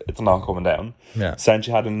applies. It's not coming down. Yeah. So then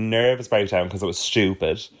she had a nervous breakdown because it was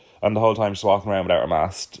stupid. And the whole time she's walking around without her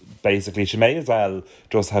mask. Basically, she may as well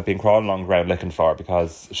just have been crawling along the ground licking the floor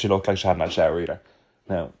because she looked like she hadn't had a shower either.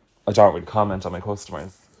 Now, I don't really comment on my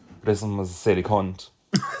customers, but this one was a silly cunt.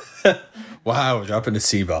 Wow, dropping the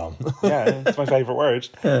C-bomb. Yeah, it's my favourite word.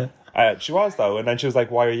 She was though, and then she was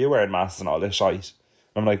like, why are you wearing masks and all this shite?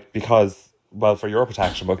 And I'm like, because, well, for your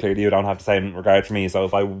protection, but clearly you don't have the same regard for me, so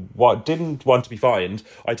if I didn't want to be fined,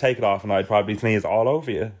 I'd take it off and I'd probably sneeze all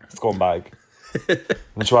over you, scumbag.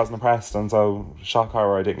 And she wasn't impressed, and so, shock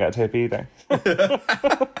horror, I didn't get a tip either.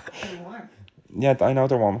 Yeah, I know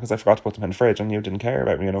they're warm because I forgot to put them in the fridge and you didn't care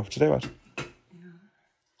about me enough to do it.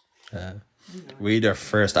 We had our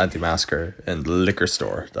first anti-masker in the liquor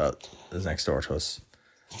store that is next door to us.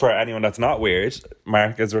 For anyone that's not weird,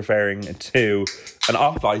 Mark is referring to an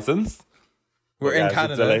off license. We're in Yes,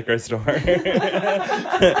 Canada. It's a liquor store.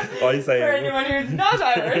 I say For it, anyone who's not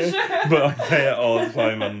Irish. but I say it all the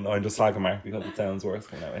time, and I'm just slagging Mark because it sounds worse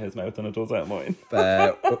coming out of his mouth than it does out of mine.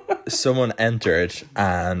 Someone entered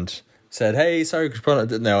and said, "Hey, sorry, could you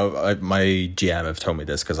put it?" No, my GM have told me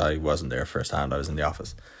this because I wasn't there firsthand. I was in the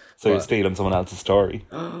office. So you're stealing someone else's story.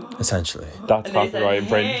 Essentially. That's And they said, copyright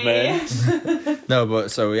 "Hey." infringement. No, but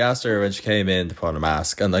so we asked her when she came in to put on a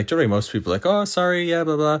mask, and like during most people like, "Oh, sorry, yeah,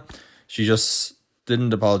 blah blah." She just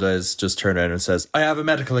didn't apologize. Just turned around and says, "I have a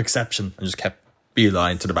medical exception," and just kept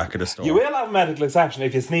beeline to the back of the store. You will have a medical exception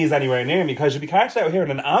if you sneeze anywhere near me because you'll be carted out here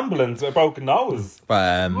in an ambulance with a broken nose.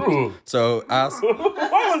 So ask. What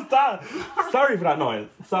was that? Sorry for that noise.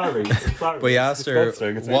 Sorry. We asked her,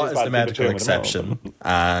 Disgusting. It's what really is bad the to medical between with a mouth. exception?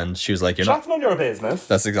 And she was like, you're That's not. none of your business.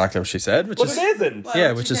 That's exactly what she said, which But is. it isn't. What Yeah,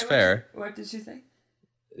 did which she is say? fair. What did she say?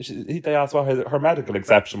 They asked what her medical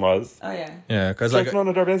exception was. Oh, yeah. Yeah, because Like like none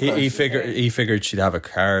of their business. he figured she'd have a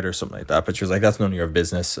card or something like that, but she was like, that's none of your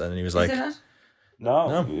business, and he was like, Is it not?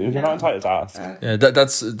 No, you're not entitled to ask. yeah,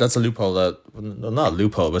 that's a loophole that, well, not a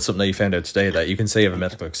loophole, but something that you found out today that you can say you have a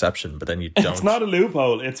medical exception, but then you don't. It's not a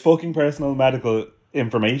loophole. It's fucking personal medical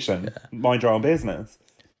information. Mind your own business.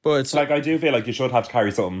 But it's Like, I do feel like you should have to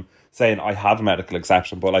carry something saying, I have a medical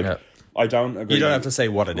exception, but like, Yeah. I don't agree. you don't have to say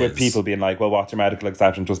what it is. with people being like, well, what's your medical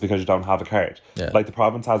exception just because you don't have a card? Yeah. Like, the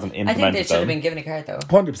province hasn't I implemented think they should have them. been given a card, though.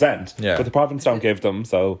 100%. Yeah. But the province don't give them,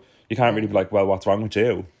 so you can't really be like, well, what's wrong with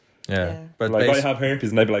you? Yeah, but Like, I have herpes,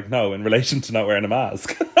 and they'd be like, no, in relation to not wearing a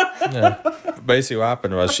mask. basically what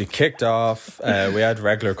happened was she kicked off. We had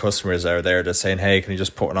regular customers that were there just saying, hey, can you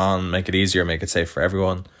just put it on, make it easier, make it safe for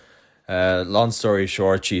everyone. Long story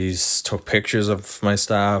short, she's took pictures of my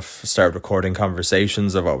staff, started recording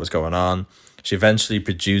conversations of what was going on. She eventually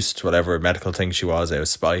produced whatever medical thing she was out of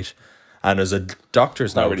spite, and there's a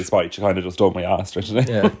doctor's Not note. really spite, you kind of just told me asked her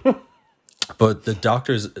today. Yeah. But the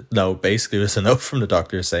doctor's note basically was a note from the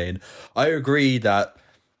doctor saying, I agree that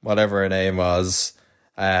whatever her name was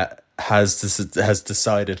has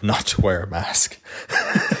decided not to wear a mask.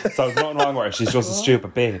 So there's nothing wrong with her, she's just a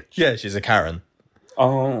stupid bitch. Yeah, she's a Karen.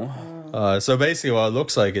 Oh. So basically what it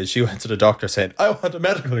looks like is she went to the doctor saying, I want a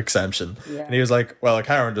medical exemption. Yeah. And he was like, well,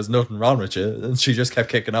 Karen, there's nothing wrong with you. And she just kept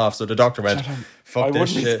kicking off. So the doctor went, fuck I this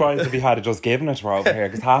wouldn't be shit. surprised if he had just given it to her over here,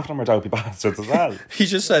 because half of them are dopey bastards as well. He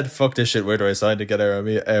just said, fuck this shit, where do I sign to get out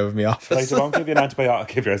of my office? Like, they won't give you an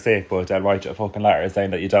antibiotic if you're sick, but they'll write you a fucking letter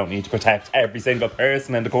saying that you don't need to protect every single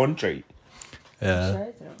person in the country. Yeah. Sure, I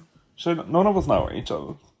don't know. None of us know,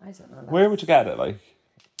 Rachel. I don't know. Where would you get it? Like,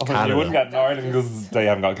 Canada. you wouldn't get it in Ireland because they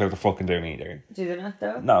haven't got a clue what they're fucking doing either. Do they not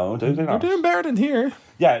though? No, do they They're not? doing better than here.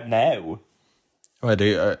 Yeah, now. Oh, I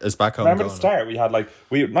do. It's back home. Remember the going. start? We had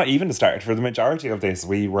not even the start. For the majority of this,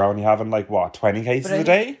 we were only having 20 cases a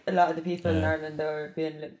day? A lot of the people in Ireland are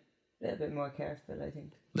being a little bit more careful, I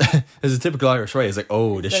think. It's a typical Irish way. It's like,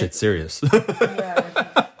 oh, this shit's serious.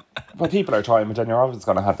 Yeah. Well, people are trying, but then you're always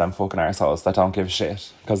going to have them fucking arseholes that don't give a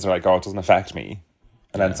shit. Because they're like, oh, it doesn't affect me.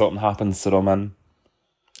 And then something happens to them and...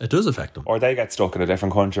 It does affect them. Or they get stuck in a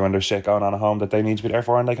different country when there's shit going on at home that they need to be there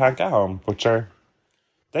for and they can't get home. But sure,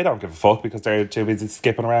 they don't give a fuck because they're too busy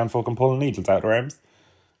skipping around fucking pulling needles out their arms.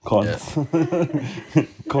 Cunts.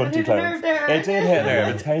 Cunty clowns. They did hit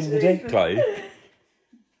nerve. It's pain in the dick, like.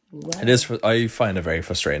 It is. I find it very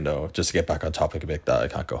frustrating though. Just to get back on topic a bit, that I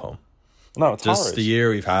can't go home. No, it's Just horrid. the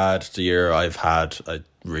year I've had, I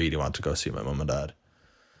really want to go see my mum and dad.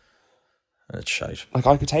 And it's shite. Like,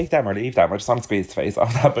 I could take them or leave them. I just want to squeeze the face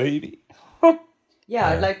off that baby. Yeah,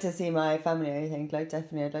 I'd like to see my family, I think. Like,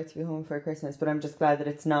 definitely, I'd like to be home for Christmas, but I'm just glad that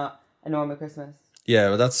it's not a normal Christmas. Yeah,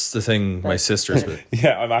 but that's the thing. My sister's with.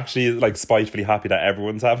 Yeah, I'm actually spitefully happy that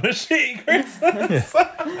everyone's having a shitty Christmas.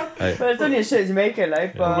 Well, it's only a shit to make it,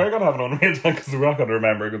 like, but... We're going to have an unreal time because we're not going to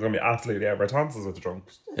remember because we're going to be absolutely out of our tonsils with the drunk.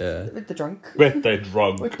 Yeah. With the drunk. With the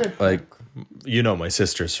drunk. With the Like, you know my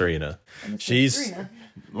sister Serena. She's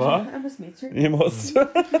What? I must meet Serena. You must.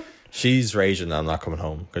 she's raging that I'm not coming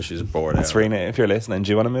home because she's bored out. Serena, if you're listening,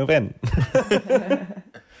 do you want to move in?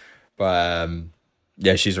 But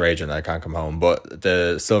yeah, she's raging that I can't come home. But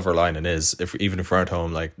the silver lining is, even if we're at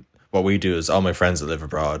home, like what we do is all my friends that live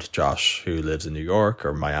abroad, Josh, who lives in New York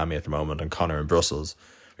or Miami at the moment, and Connor in Brussels,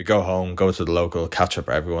 we go home, go to the local, catch up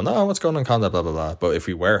with everyone. Oh, what's going on in Canada, blah, blah, blah. But if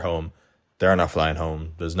we were home, they're not flying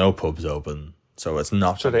home. There's no pubs open. So it's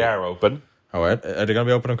not... So they are open. Oh, are they going to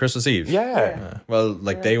be open on Christmas Eve? Yeah. Well,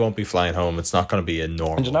 they won't be flying home. It's not going to be a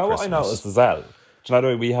normal And do you know Christmas. what I noticed as well? Do you know the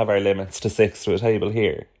way we have our limits to 6 to a table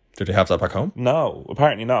here? Do they have that back home? No,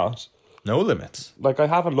 apparently not. No limits. Like, I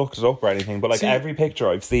haven't looked it up or anything, but every picture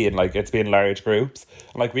I've seen, it's been large groups.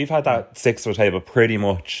 And we've had that 6 to a table pretty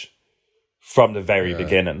much from the very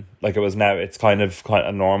beginning. It was now, it's kind of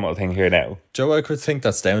a normal thing here now. Joe, I could think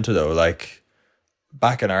that's down to though,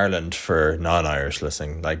 back in Ireland for non-Irish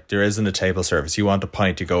listening, there isn't a table service. You want a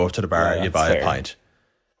pint, you go up to the bar, you buy a pint.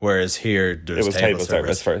 Whereas here, there's It was table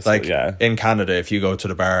service first, yeah. In Canada, if you go to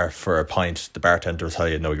the bar for a pint, the bartender will tell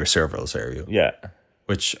you, no, your server will serve you. Yeah.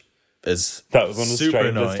 Which is That was one of the super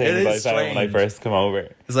strangest annoying. things It I is found when I strange. first come over.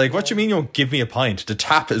 It's like, what do you mean you won't give me a pint? The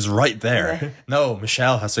tap is right there. No,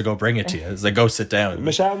 Michelle has to go bring it to you. It's like, go sit down.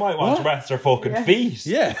 Michelle might want to rest her fucking feet.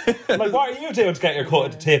 Yeah. What are you doing to get your cut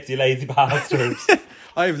of the tips, you lazy bastard?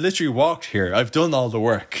 I've literally walked here. I've done all the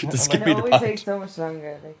work. Just give It me the always pint. takes so much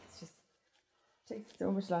longer. It's just takes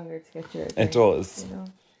so much longer to get your... It does. You know?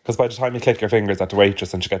 Because by the time you click your fingers at the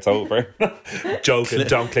waitress and she gets over, joking,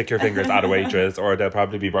 don't click your fingers at a waitress or they'll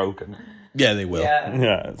probably be broken. Yeah, they will. Yeah.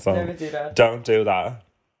 Yeah, so Never do that. don't do that.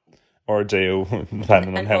 Or do,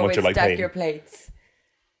 depending on And how much you always like stack paying. your plates.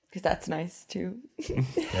 Because that's nice too.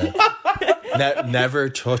 Never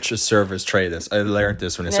touch a server's tray. I learned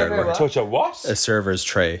this when I started Never working. what? Touch a what? A server's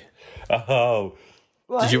tray. Oh.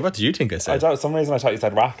 What? What did you think I I said? don't, some reason I thought you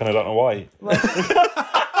said rack and I don't know why.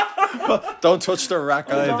 Don't touch the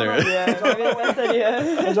rack either. Yeah, that's the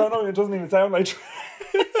idea. I don't know, it doesn't even sound like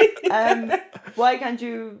Why can't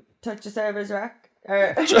you touch a server's rack?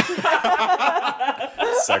 Or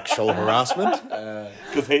Sexual harassment.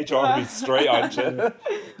 because HR would be straight on you.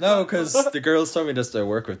 No, because the girls told me this that I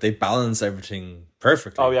work with. They balance everything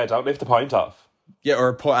perfectly. Oh yeah, don't lift the point off. Yeah,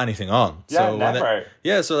 or put anything on. Yeah, when never.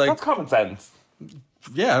 so That's common sense.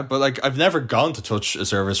 yeah, but I've never gone to touch a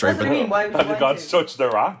service tray. that's what I mean. Why would Have you you got want to to? touch the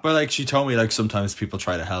rack? But she told me sometimes people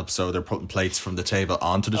try to help, so they're putting plates from the table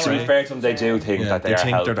onto the To tray. be fair to them, they do think Yeah, that they they are think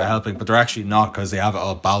helping. they're helping, but they're actually not because they have it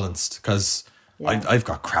all balanced. Because I've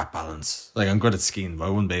got crap balance. I'm good at skiing, but I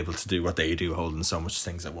wouldn't be able to do what they do, holding so much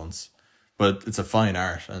things at once. But it's a fine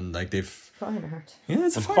art, and they've Fine art. yeah,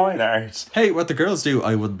 it's a fine. Fine art. Hey, what the girls do,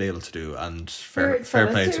 I wouldn't be able to do, and fair It's play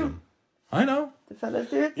fellas to too. them. I know. The fellas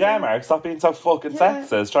do it. Yeah, Mark, stop being so fucking Yeah.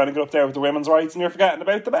 sexist, trying to get up there with the women's rights and you're forgetting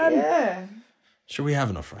about the men. Yeah. Sure, we have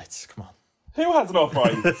enough rights. Come on. Who has enough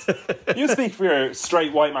rights? You speak for your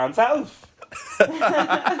straight white man self.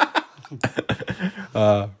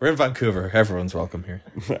 We're in Vancouver. Everyone's welcome here.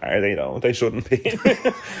 Are they though? They shouldn't be.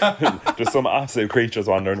 There's some absolute creatures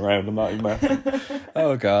wandering around. I'm not even messing.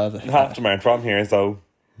 Oh God. Half of them aren't from here, so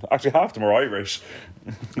actually half of them are Irish.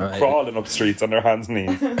 Right. Crawling up streets on their hands and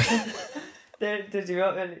knees. They do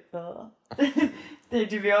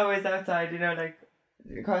be always outside,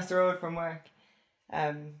 across the road from work.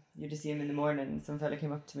 You just see him in the morning. And some fella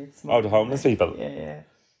came up to me this Oh, morning. the homeless people. Yeah.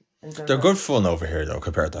 And so They're good fun over here though,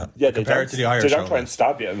 compared to that. Yeah, compared to the Irish They don't try and homeless.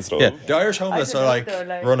 stab you and stuff. Yeah, the Irish homeless I are don't like, know, though,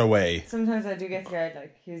 like- run away. sometimes I do get scared.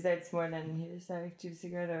 Like he was there this morning and he was like, "Do you have a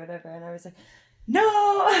cigarette or whatever?" And I was like, "No,"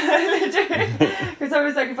 because I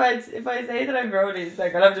was like, if I say that I'm roadies,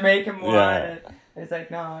 like I'll have to make him one. Yeah. And I was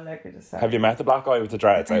like, "No," like I just. Have you met the black guy with the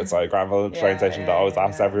dreads outside Granville train station that always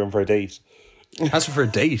asks everyone for a date? Ask for a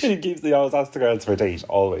date. He always asks the girls for a date,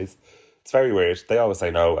 always. It's very weird. They always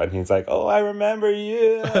say no, and he's like, "Oh, I remember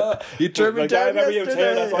you. You turned me Like, I down remember you too.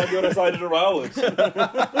 yesterday." That's why I'm the other side of the road."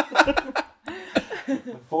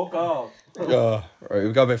 Fuck off. Right,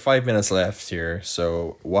 we've got about 5 minutes left here.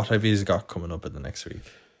 So, what have you got coming up in the next week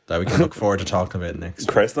that we can look forward to talking about next week?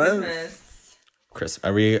 Christmas? Chris,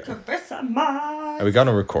 are we going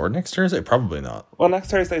to record next Thursday? Probably not. Well,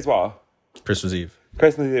 next Thursday's what? Christmas Eve.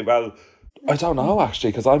 Christmas Eve. Well, I don't know actually,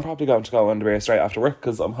 because I'm probably going to go on the beer straight after work,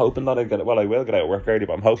 because I'm hoping that I will get out of work early,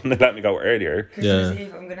 but I'm hoping they let me go earlier. Christmas Yeah.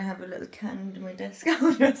 Eve, I'm gonna have a little can under my desk. I'm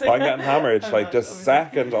I'm getting hammered. Like the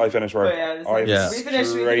second I finish work, I'm Yeah. We finish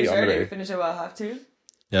straight on the early. We beer. finish at what, 2:30?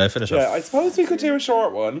 Yeah, I finish Yeah, off. I suppose we could do a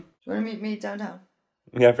short one. Do you want to meet me downtown?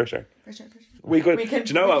 Yeah, for sure. For sure. We could. We can-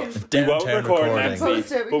 do you know we what? can- We won't Downtown record recording. next Post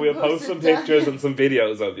week, it, we but we'll can post post some it down. pictures and some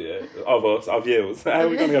videos of you, of us, of yous. How are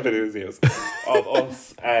we going to get videos of yous? Of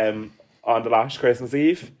us on the last Christmas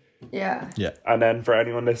Eve. Yeah. Yeah. And then for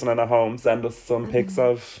anyone listening at home, send us some pics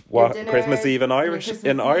of what dinner, Christmas Eve in your Irish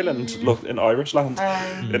Christmas in Ireland Eve. look in Irishland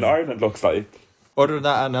in Ireland looks like. Other than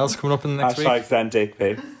that, anything else coming up in the next Hashtag week? send dick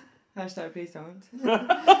pics. Hashtag please don't.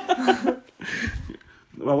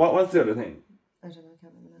 Well, what was the other thing? I don't know, I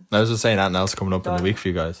can't remember now. I was just saying anything else coming up in the Done. week for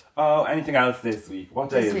you guys. Oh, anything else this week? What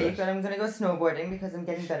day This is week, it? but I'm gonna go snowboarding because I'm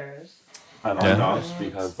getting better at it. And Yeah. I'm not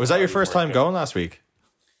because Was that your I'm first time working. going last week?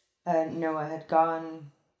 No, I had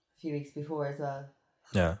gone a few weeks before as well,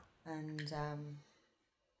 Yeah. and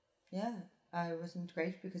yeah, I wasn't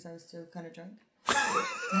great because I was still kind of drunk.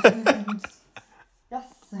 And, yes.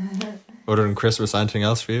 Other than Christmas, anything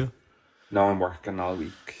else for you? No, I'm working all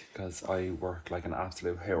week because I work like an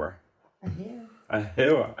absolute whore. And here. A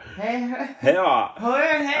whore. Hey.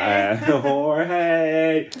 Whore. Hey. Whore,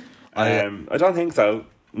 hey. I don't think so.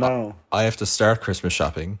 No. I have to start Christmas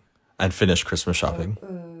shopping and finish Christmas shopping.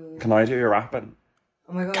 Can I do your rapping?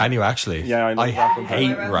 Oh my god. Can you actually? Yeah, I love I rapping.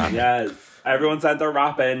 hate Rapping. rap. Yes. Everyone sent their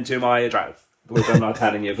rapping to my address, which I'm not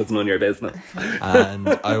telling you because it's none of your business. And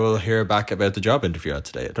I will hear back about the job interview I had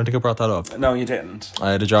today. I don't think I brought that up. No, you didn't.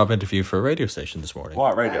 I had a job interview for a radio station this morning.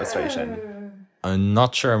 What radio station? I'm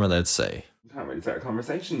not sure I'm allowed to say. You can't really start a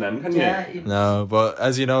conversation then, can you? Yeah. No, but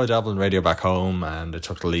as you know, I dabble in radio back home, and I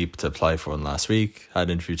took the leap to apply for one last week. Had an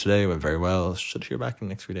interview today, went very well. Should hear back in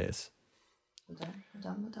the next few days. Well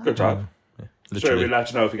done. Good job. Sure, Literally. we'll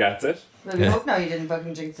let you know if you get it. Well, we Yeah. hope now you didn't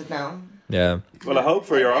fucking jinx it now. Yeah. Well, I hope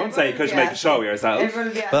for your own sake because you make a show of yourself. Everyone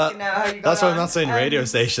will be asking But now how you got that's why I'm on. not saying radio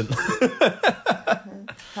station.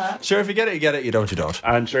 Sure, if you get it, you get it. You don't, you don't.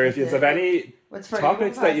 And sure, if you have any What's for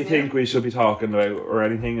topics that you think we should be talking about or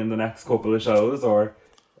anything in the next couple of shows or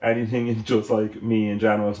anything in just like me in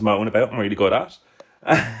general to moan about, I'm really good at.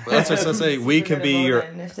 That's what I was gonna say. We can be your.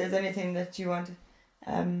 If there's anything that you want,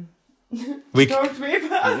 We talk to me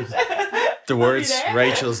about. the words there.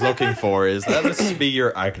 Rachel's looking for is let us be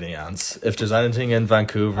your agony aunts. If there's anything in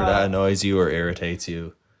Vancouver that annoys you or irritates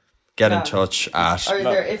you, get in No. touch at. Or is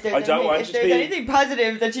No, there, if there's, I don't anything, want if to there's be- anything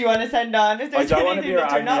positive that you want to send on, if I there's don't want to be anything your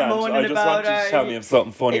that you're not agony aunt. moaning I just about, want you or to tell me if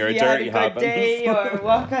something funny if or you had dirty a good happens. day, or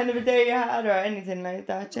what kind of a day you had, or anything like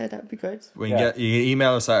that, yeah, that would be good. We can get you can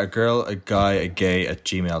email us at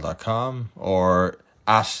agirlagay@gmail.com or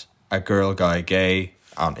at agirlguygay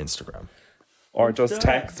on Instagram. Or just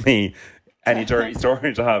text me any dirty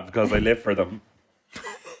story to have because I live for them.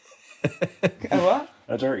 A what?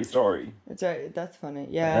 A dirty story. That's funny. I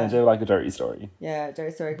Yeah, do like a dirty story. yeah.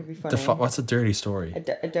 Dirty story could be funny. What's a dirty story? A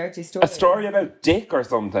dirty story. A story about dick or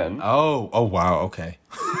something. Oh wow, okay.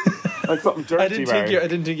 Like something dirty. I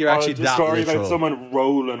didn't think you're actually a that story literal. about someone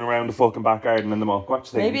rolling around the fucking back garden in the muck. What do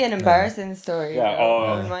you think? Maybe an embarrassing story. Yeah, I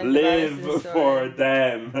wouldn't mind an live embarrassing for story.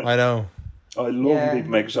 them. I know. I love Yeah. when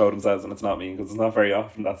people make a show of themselves and it's not me because it's not very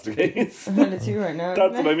often that's the case. Well, it's you right now.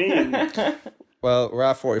 That's what I mean. Well, we're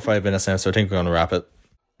at 45 minutes now, so I think we're going to wrap it.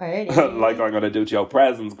 Alrighty. Like I'm going to do to your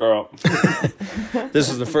presents, girl. This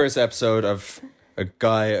is the first episode of a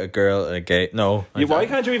guy, a girl, and a gay. No, Why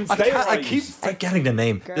can't you even I say it can't. I right? keep forgetting the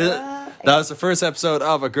name. Girl. That was the first episode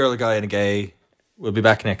of a girl, a guy, and a gay. We'll be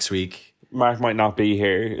back next week. Mark might not be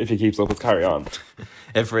here if he keeps up his carry on.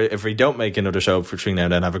 If we don't make another show between now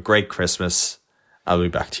and then, have a great Christmas, I'll be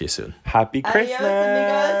back to you soon. Happy Adios, Christmas.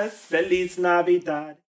 amigos. Feliz Navidad.